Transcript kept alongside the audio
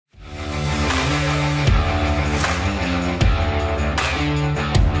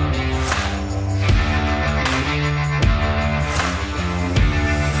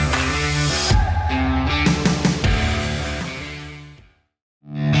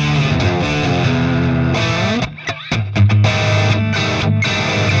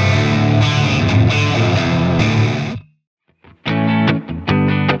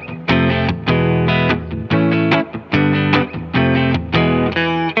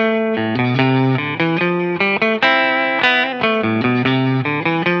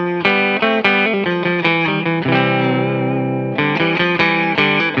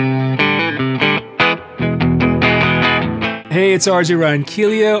it's RJ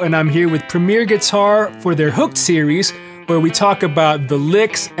Ronquillo, and I'm here with Premier Guitar for their Hooked series, where we talk about the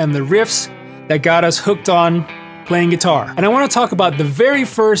licks and the riffs that got us hooked on playing guitar. And I want to talk about the very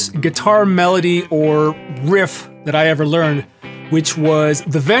first guitar melody or riff that I ever learned, which was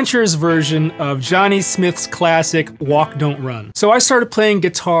the Ventures version of Johnny Smith's classic Walk Don't Run. So I started playing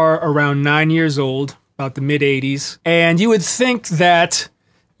guitar around 9 years old, about the mid-80s, and you would think that,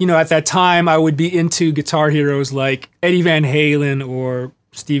 you know, at that time I would be into guitar heroes like Eddie Van Halen or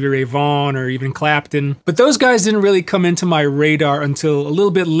Stevie Ray Vaughan or even Clapton, but those guys didn't really come into my radar until a little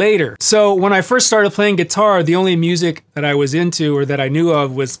bit later. So when I first started playing guitar, the only music that I was into or that I knew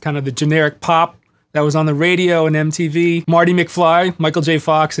of was kind of the generic pop that was on the radio and MTV. Marty McFly, Michael J.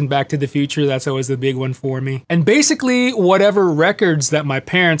 Fox, and Back to the Future, that's always the big one for me. And basically whatever records that my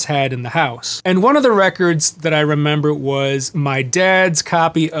parents had in the house. And one of the records that I remember was my dad's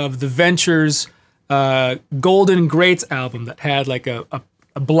copy of the Ventures Golden Greats album that had like a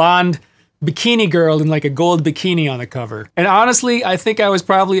blonde bikini girl in like a gold bikini on the cover. And honestly, I think I was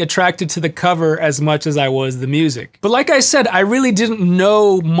probably attracted to the cover as much as I was the music. But like I said, I really didn't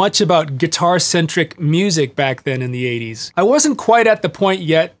know much about guitar-centric music back then in the 80s. I wasn't quite at the point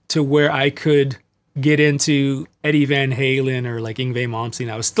yet to where I could get into Eddie Van Halen or like Yngwie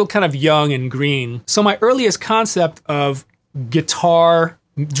Malmsteen. I was still kind of young and green. So my earliest concept of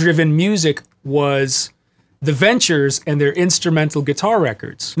guitar-driven music was the Ventures and their instrumental guitar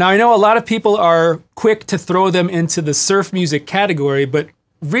records. Now I know a lot of people are quick to throw them into the surf music category, but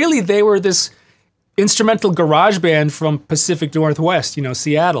really they were this instrumental garage band from Pacific Northwest, you know,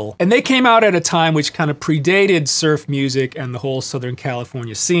 Seattle. And they came out at a time which kind of predated surf music and the whole Southern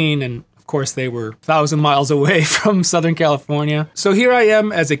California scene, and of course they were 1,000 miles away from Southern California. So here I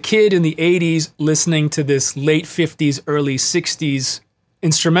am as a kid in the 80s listening to this late 50s, early 60s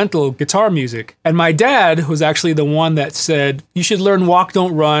instrumental guitar music. And my dad was actually the one that said, you should learn Walk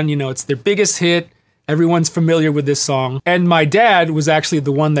Don't Run, you know, it's their biggest hit, everyone's familiar with this song. And my dad was actually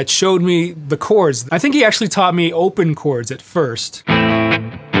the one that showed me the chords. I think he actually taught me open chords at first.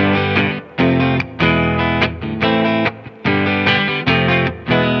 And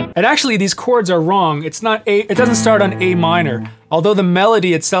actually these chords are wrong. It's not A, it doesn't start on A minor. Although the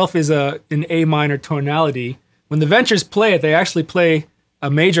melody itself is an A minor tonality, when the Ventures play it, they actually play a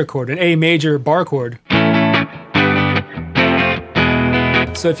major chord, an A major bar chord.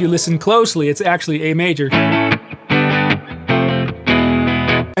 So if you listen closely, it's actually A major.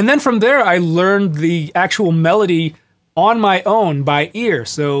 And then from there, I learned the actual melody on my own by ear.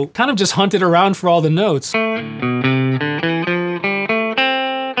 So kind of just hunted around for all the notes.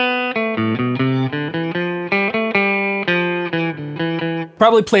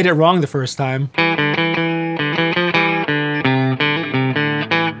 Probably played it wrong the first time.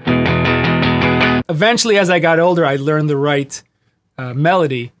 Eventually, as I got older, I learned the right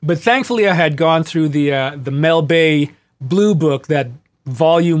melody. But thankfully, I had gone through the Mel Bay Blue Book, that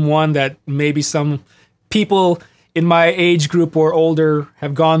volume 1 that maybe some people in my age group or older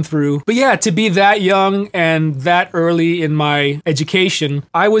have gone through. But yeah, to be that young and that early in my education,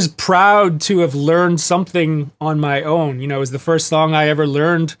 I was proud to have learned something on my own. You know, it was the first song I ever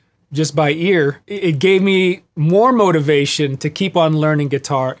learned just by ear. It gave me more motivation to keep on learning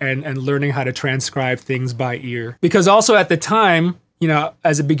guitar and learning how to transcribe things by ear. Because also at the time, you know,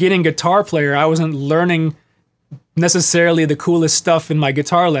 as a beginning guitar player, I wasn't learning necessarily the coolest stuff in my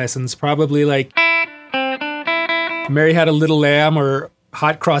guitar lessons. Probably like Mary Had a Little Lamb or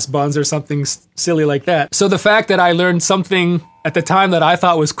Hot Cross Buns or something silly like that. So the fact that I learned something at the time that I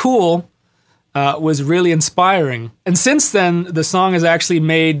thought was cool was really inspiring. And since then, the song has actually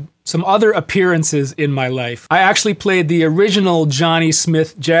made some other appearances in my life. I actually played the original Johnny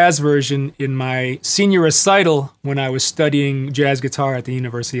Smith jazz version in my senior recital when I was studying jazz guitar at the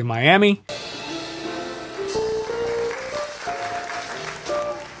University of Miami.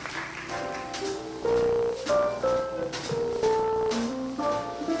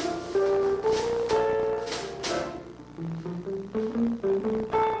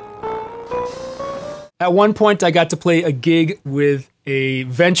 At one point, I got to play a gig with a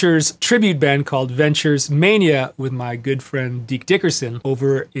Ventures tribute band called Ventures Mania with my good friend Deke Dickerson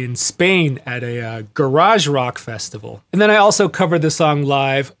over in Spain at a garage rock festival. And then I also covered the song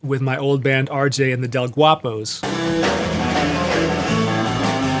live with my old band RJ and the Del Guapos.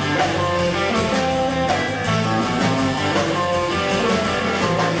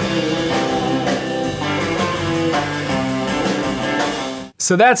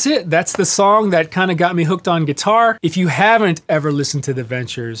 So that's it. That's the song that kind of got me hooked on guitar. If you haven't ever listened to the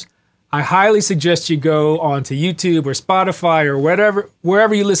Ventures, I highly suggest you go onto YouTube or Spotify or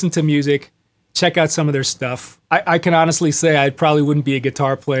wherever you listen to music check out some of their stuff. I can honestly say I probably wouldn't be a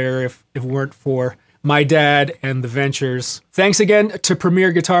guitar player if it weren't for my dad and the ventures. Thanks again to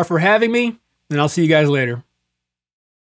Premier Guitar for having me, and I'll see you guys later.